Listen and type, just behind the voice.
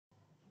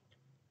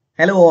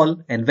Hello all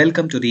and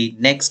welcome to the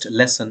next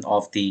lesson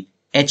of the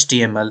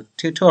HTML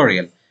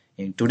tutorial.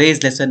 In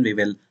today's lesson we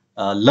will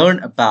learn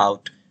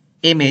about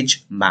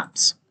image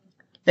maps.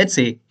 Let's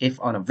say if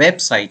on a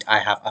website I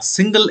have a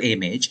single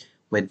image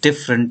with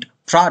different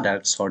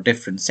products or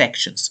different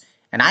sections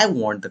and I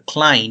want the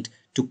client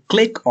to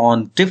click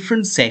on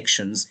different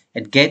sections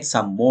and get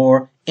some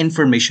more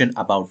information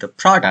about the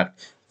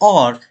product,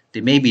 or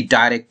they may be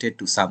directed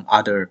to some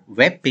other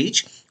web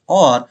page,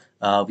 or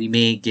we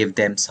may give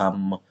them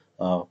some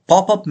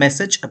pop-up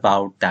message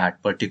about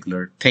that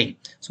particular thing.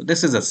 So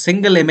this is a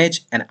single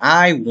image and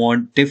I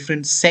want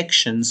different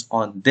sections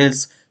on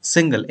this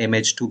single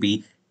image to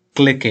be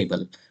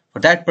clickable. For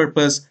that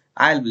purpose,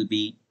 I will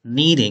be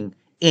needing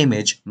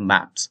image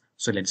maps.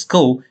 So let's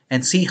go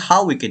and see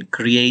how we can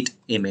create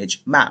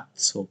image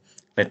maps. So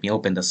let me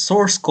open the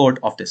source code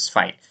of this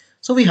file.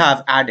 So we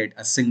have added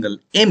a single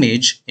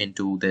image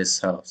into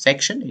this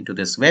section, into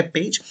this web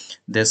page.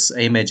 This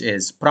image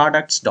is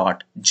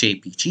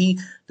products.jpg.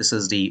 This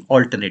is the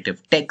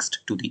alternative text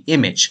to the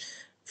image.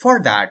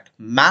 For that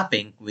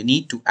mapping, we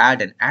need to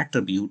add an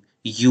attribute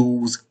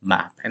use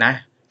map,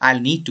 and I'll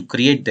need to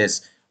create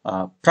this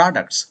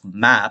products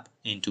map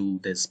into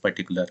this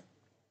particular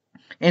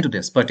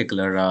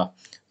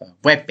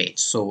web page.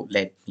 So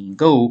let me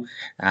go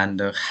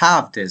and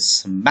have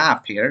this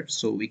map here.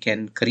 So we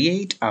can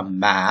create a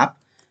map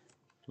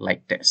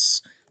like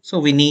this. So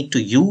we need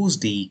to use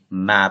the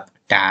map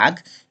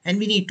tag and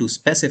we need to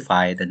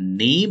specify the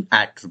name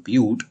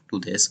attribute to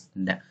this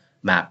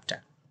map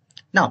tag.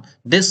 Now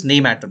this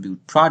name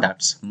attribute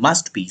products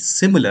must be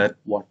similar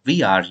what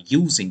we are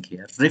using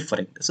here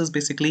referring. This is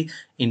basically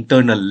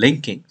internal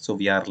linking. So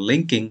we are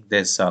linking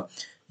this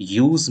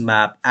use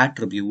map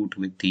attribute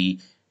with the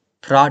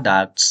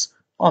products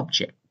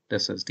object.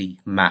 This is the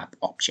map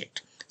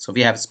object. So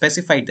we have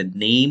specified the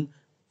name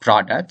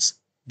products.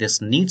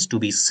 This needs to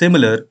be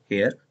similar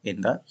here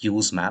in the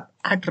use map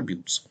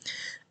attributes.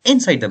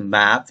 Inside the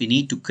map, we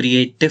need to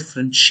create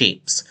different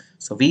shapes.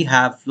 So we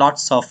have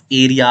lots of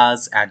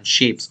areas and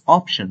shapes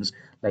options,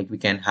 like we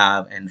can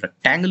have a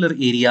rectangular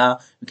area,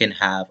 we can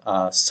have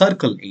a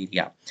circle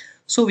area.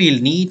 So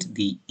we'll need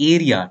the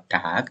area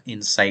tag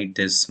inside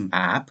this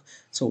map.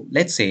 So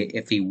let's say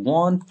if we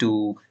want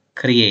to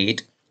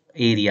create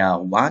area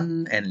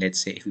 1 and let's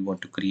say if we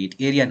want to create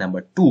area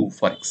number 2,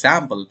 for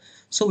example,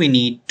 so we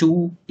need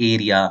 2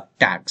 area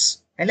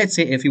tags. And let's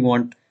say if we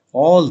want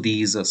all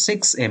these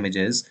 6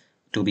 images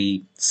to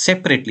be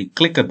separately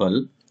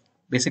clickable,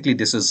 basically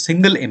this is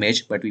single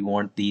image, but we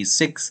want these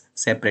 6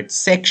 separate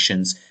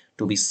sections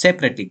to be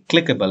separately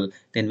clickable,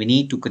 then we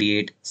need to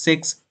create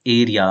 6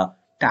 area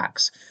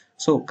tags.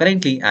 So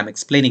currently I'm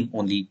explaining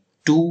only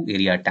 2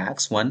 area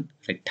tags, one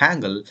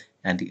rectangle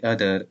and the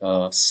other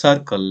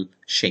circle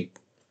shape.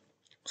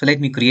 So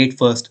let me create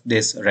first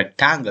this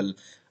rectangle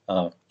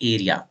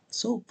area.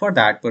 So for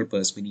that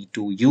purpose, we need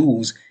to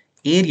use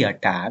area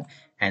tag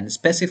and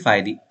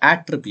specify the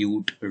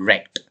attribute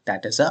rect,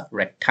 that is a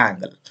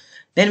rectangle.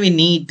 Then we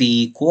need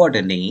the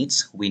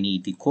coordinates. We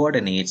need the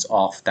coordinates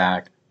of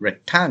that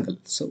rectangle.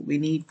 So we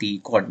need the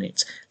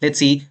coordinates. Let's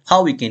see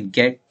how we can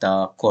get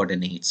the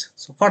coordinates.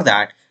 So for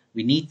that,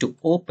 we need to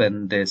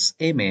open this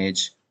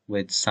image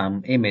with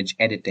some image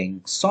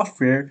editing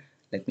software.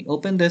 Let me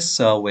open this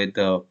with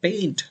the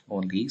paint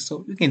only.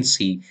 So you can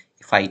see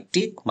if I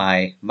take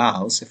my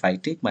mouse,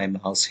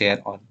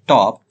 here on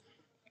top,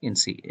 you can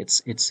see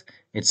it's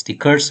the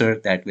cursor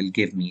that will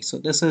give me. So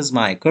this is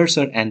my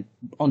cursor, and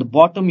on the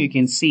bottom you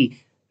can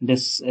see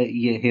this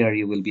here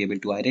you will be able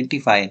to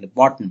identify in the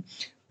bottom.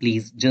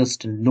 Please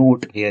just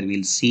note here,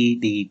 we'll see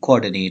the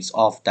coordinates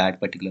of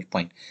that particular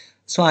point.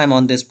 So I'm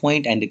on this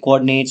point and the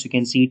coordinates you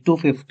can see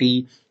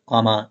 250,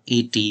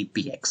 80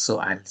 px. So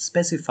I'll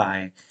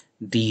specify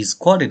these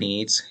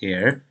coordinates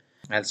here.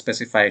 I'll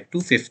specify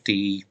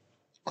 250,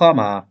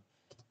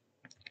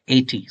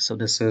 80. So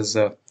this is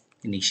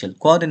initial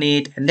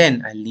coordinate, and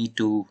then I'll need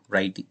to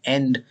write the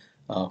end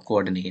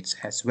coordinates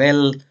as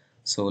well.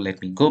 So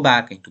let me go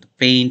back into the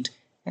paint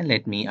and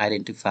let me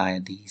identify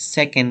the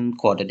second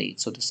coordinate.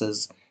 So this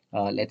is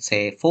let's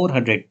say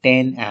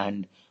 410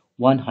 and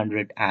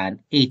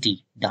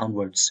 180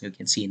 downwards. You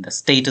can see in the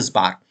status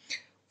bar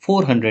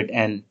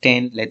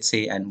 410, let's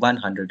say, and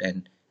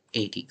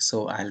 180.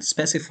 So I'll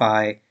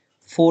specify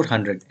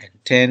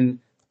 410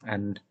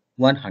 and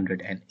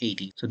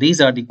 180. So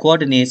these are the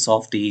coordinates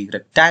of the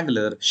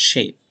rectangular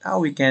shape. Now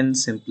we can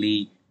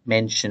simply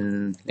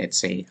mention, let's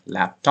say,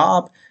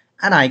 laptop,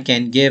 and I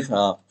can give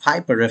a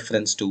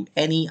hyperreference to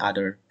any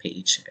other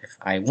page if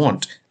I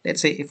want.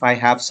 Let's say if I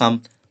have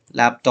some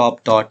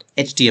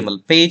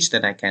laptop.html page,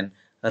 then I can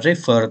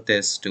refer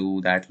this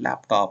to that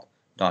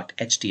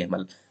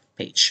laptop.html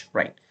page,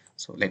 right?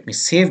 So let me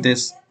save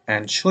this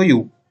and show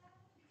you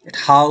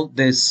how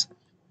this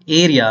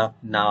area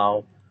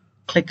now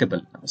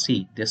clickable. Now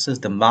see, this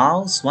is the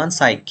mouse. Once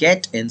I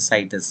get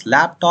inside this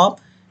laptop,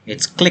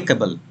 it's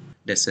clickable.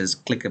 This is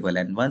clickable,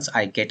 and once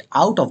I get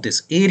out of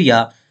this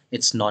area,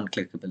 it's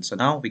non-clickable. So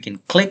now we can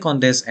click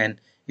on this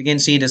and you can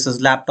see this is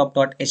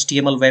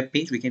laptop.html web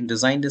page. We can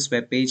design this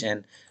web page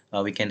and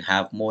we can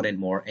have more and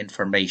more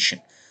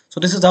information. So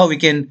this is how we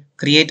can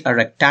create a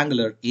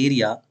rectangular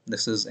area.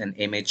 This is an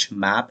image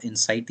map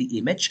inside the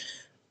image.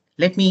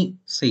 Let me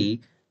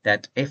see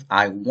that if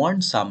I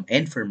want some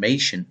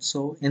information,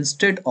 so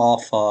instead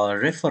of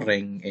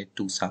referring it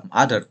to some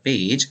other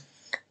page,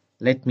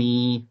 let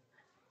me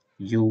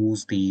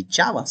use the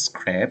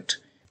JavaScript.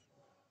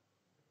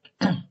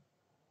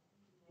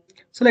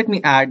 So let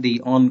me add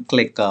the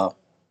on-click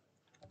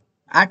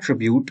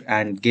attribute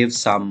and give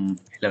some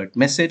alert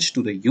message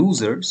to the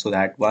user so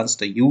that once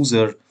the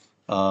user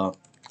uh,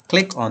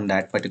 click on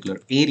that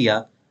particular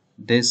area,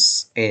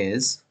 this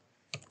is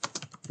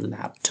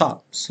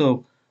laptop.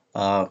 So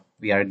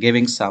we are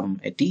giving some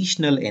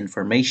additional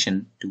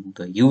information to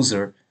the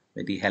user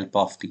with the help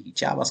of the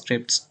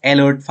JavaScript's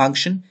alert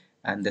function,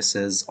 and this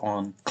is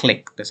on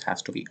click. This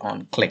has to be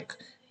on click,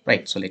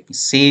 right? So let me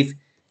save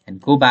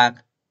and go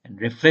back and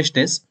refresh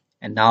this.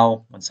 And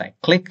now once I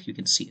click, you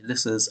can see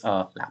this is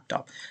a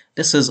laptop.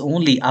 This is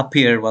only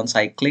appear once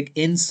I click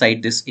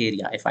inside this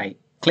area. If I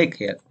click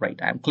here, right,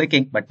 I'm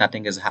clicking, but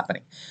nothing is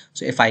happening.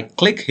 So if I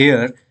click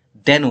here,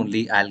 then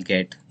only I'll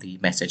get the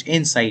message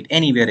inside,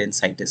 anywhere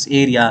inside this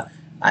area,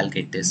 I'll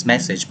get this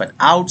message, but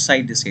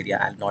outside this area,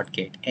 I'll not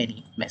get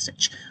any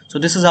message. So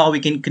this is how we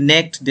can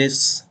connect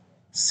this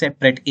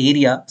separate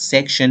area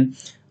section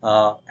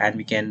and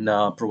we can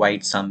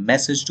provide some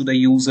message to the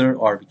user,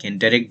 or we can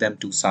direct them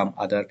to some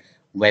other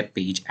web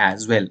page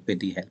as well with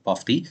the help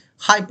of the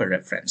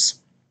hyperreference.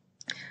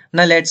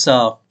 Now let's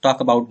talk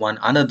about one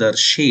another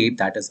shape,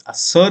 that is a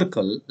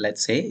circle.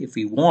 Let's say if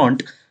we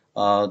want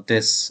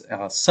this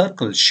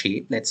circle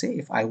shape, let's say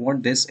if I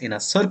want this in a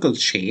circle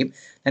shape,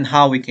 then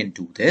how we can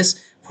do this?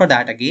 For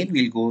that, again,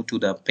 we'll go to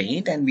the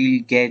paint and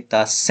we'll get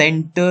the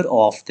center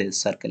of this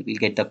circle. We'll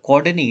get the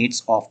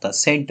coordinates of the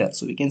center.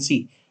 So we can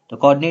see the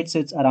coordinates,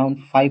 it's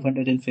around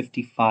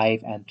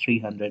 555 and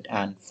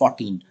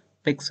 314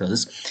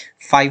 pixels,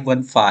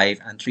 515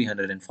 and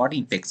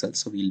 314 pixels.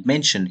 So we'll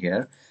mention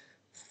here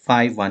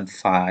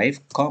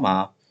 515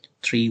 comma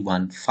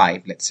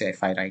 315. Let's say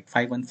if I write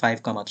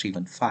 515 comma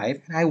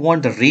 315 and I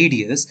want the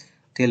radius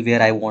till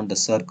where I want the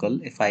circle,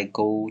 if I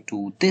go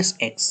to this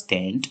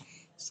extent,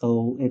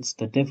 so it's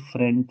the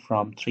different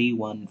from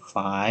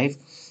 315.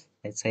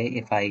 Let's say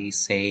if I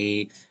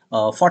say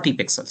 40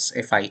 pixels,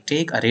 if I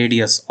take a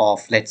radius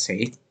of, let's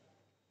say,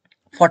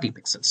 40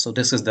 pixels, so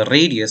this is the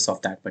radius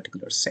of that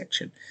particular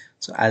section.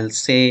 So I'll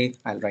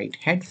write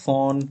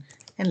headphone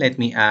and let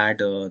me add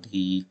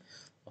the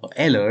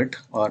alert,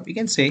 or we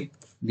can say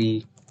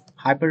the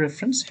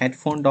hyperreference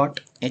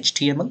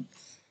headphone.html.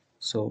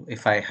 So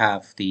if I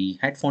have the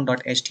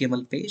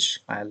headphone.html page,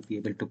 I'll be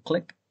able to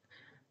click.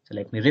 So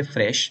let me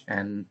refresh,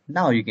 and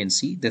now you can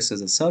see this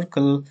is a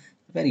circle,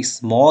 very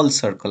small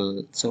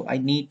circle. So I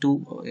need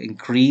to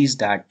increase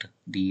that,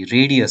 the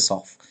radius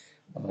of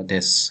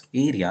this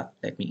area.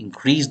 Let me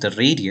increase the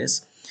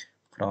radius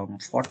from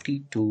 40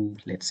 to,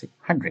 let's say,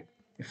 100.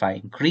 If I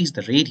increase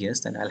the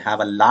radius, then I'll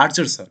have a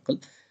larger circle.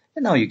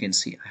 And now you can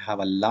see I have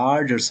a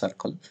larger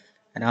circle,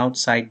 and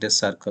outside this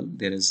circle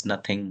there is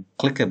nothing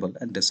clickable,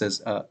 and this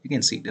is you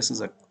can see this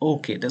is a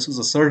okay, this is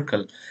a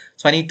circle.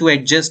 So I need to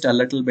adjust a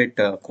little bit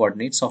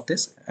coordinates of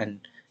this,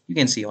 and you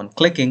can see on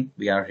clicking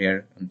we are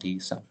here on the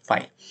sub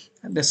file,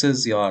 and this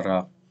is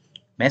your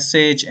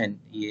message, and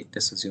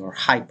this is your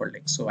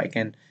hyperlink. So I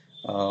can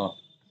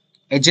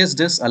adjust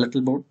this a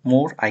little bit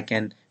more. I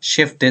can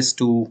shift this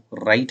to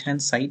right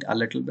hand side a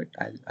little bit.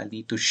 I'll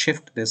need to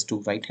shift this to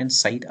right hand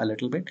side a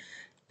little bit.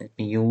 Let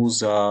me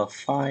use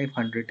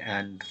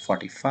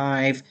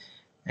 545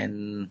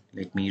 and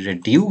let me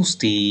reduce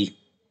the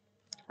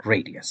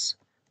radius.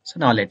 So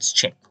now let's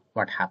check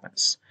what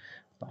happens.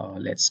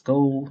 Let's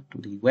go to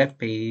the web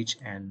page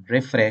and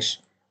refresh,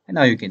 and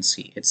now you can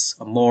see it's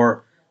a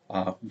more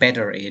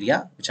better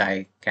area which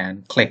I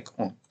can click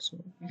on. So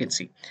you can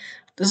see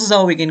this is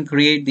how we can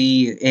create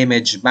the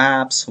image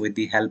maps with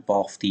the help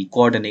of the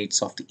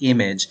coordinates of the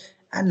image.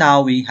 And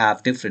now we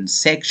have different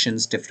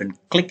sections, different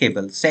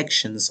clickable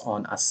sections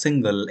on a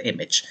single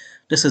image.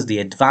 This is the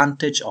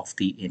advantage of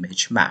the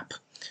image map.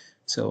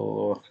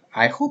 So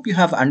I hope you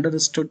have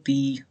understood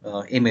the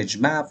image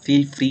map.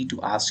 Feel free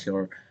to ask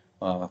your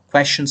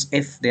questions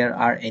if there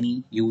are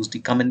any. Use the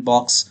comment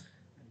box.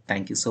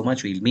 Thank you so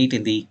much. We'll meet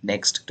in the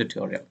next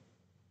tutorial.